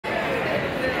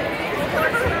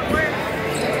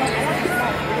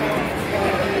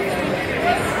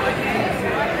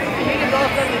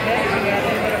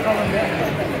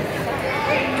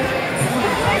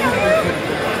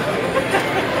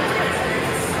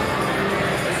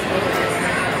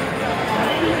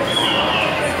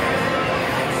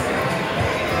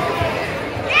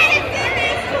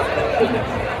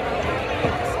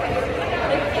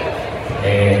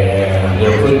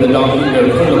donkey. They're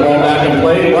putting the ball back in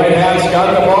play. Right hand's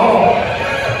got the ball.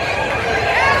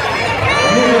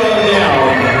 Moving down.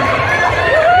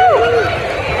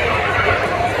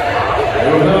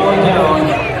 Moving on down.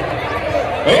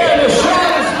 And the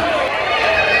shot is...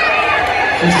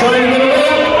 She's trying to get a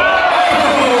layup.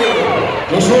 Oh!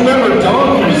 Just remember,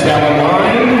 donkeys have a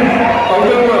line of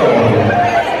their own.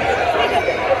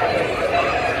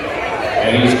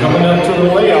 And he's coming up to the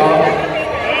layoff.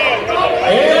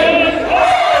 And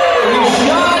he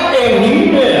shot and he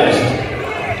missed.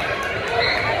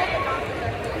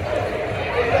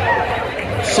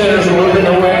 Centers are moving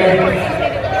away.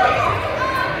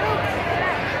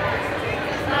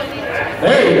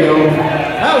 There you go.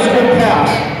 That was a good pass.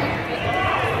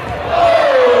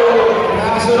 Oh,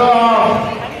 pass it off.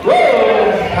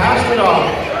 Whoa, passed it off.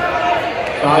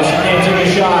 She can't take a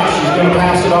shot. She's going to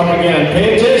pass it off again.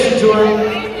 Pay attention to her.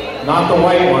 Not the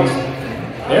white ones.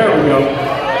 There we go.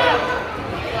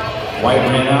 White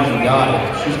ran out and got it.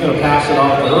 She's going to pass it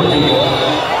off to her people.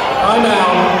 I'm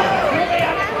out.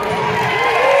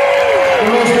 The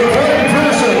most important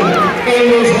person in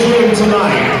this gym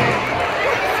tonight.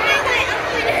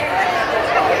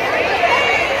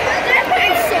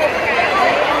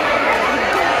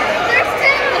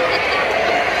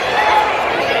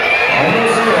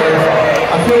 Almost there.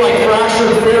 I feel like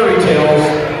fractured fairy tales.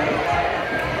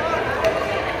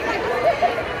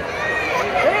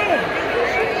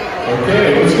 Okay,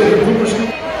 let's get the Cooper scoop.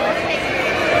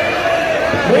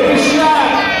 Make a shot.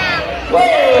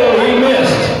 Whoa, he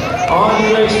missed. On the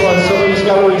next one, somebody's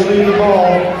got to retrieve the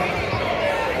ball.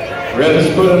 Red has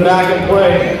put him back in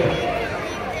play.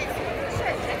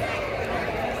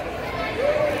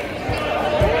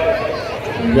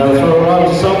 You got to throw it out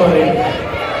to somebody.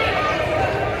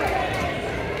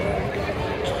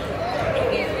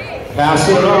 Pass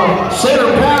it off.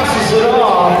 Center passes it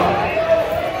off.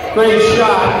 Great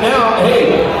shot. Now, hey,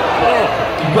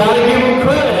 you got to give him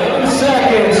credit. 11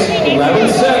 seconds. 11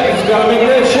 seconds. Got to make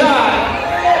that shot.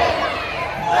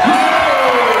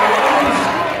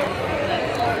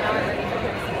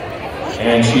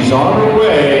 And she's on her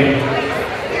way.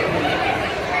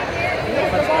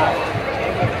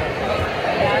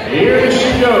 Here she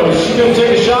goes. She's going to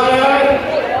take a shot at it.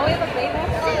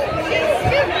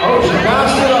 Oh, she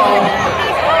passed it off.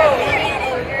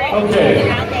 Okay.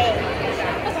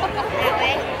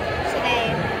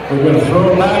 We're going to throw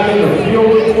it back in the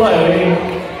field of play.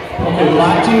 Okay,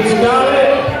 black team's got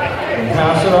it. And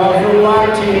pass it off to the black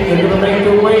team. They're going to make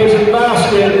their way to the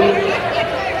basket.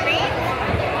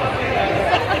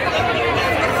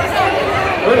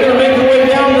 They're going to make their way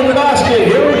down to the basket.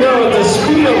 Here we go at the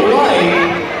speed of light.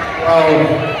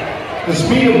 The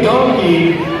speed of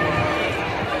donkey.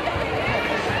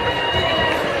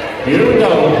 Here we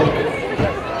go.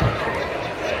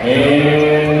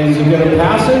 And is he going to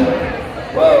pass it?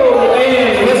 Whoa,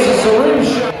 and this is a rim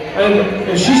shot.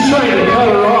 And she's trying to cut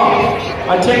her off.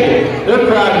 I take it. They're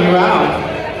crowding you out.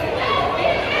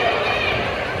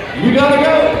 You gotta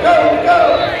go, go, go.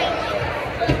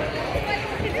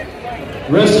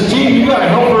 Rest of the team, you gotta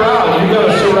help her out. You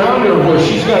gotta surround her where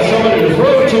she's got somebody to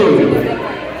throw to.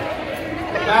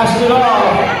 Passed it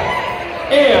off.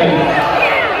 And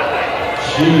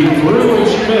she threw and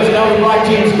she missed. Now the black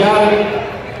team's got it.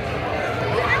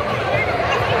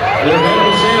 They're going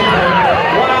to sample.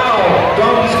 Wow,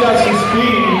 Donkey's got some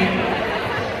speed.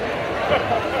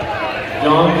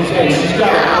 Donkey's, and she's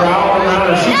got a crowd around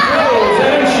her. She throws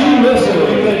and she misses. Look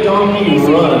at that donkey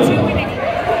run.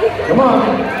 Come on.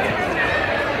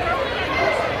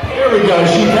 There we go.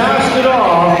 She passed it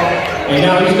off. And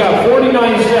now he's got 49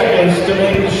 seconds to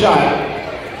make the shot.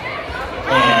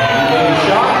 And he made a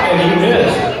shot and he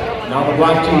missed. Now the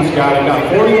black team's got it. Got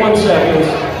 41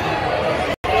 seconds.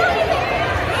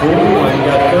 41,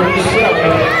 got 37.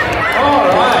 All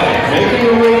right, making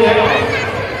their way down.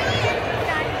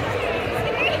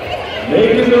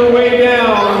 Making their way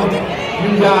down. You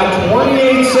got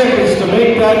 28 seconds to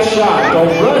make that shot.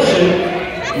 Don't rush it.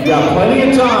 You got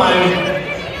plenty of time.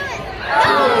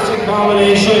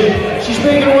 Combination. She's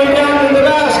making her way down to the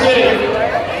basket.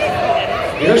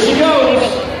 Here she goes.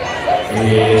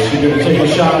 Yeah, she's going to take a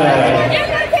shot at it.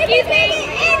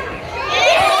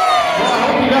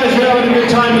 You guys are having a good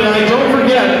time tonight. Don't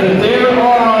forget that there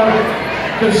are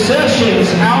concessions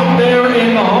out there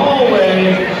in the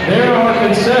hallway. There are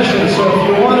concessions, so if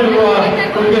you want to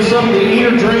go get something to eat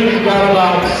or drink, you've got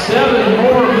about 7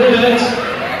 more minutes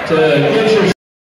to get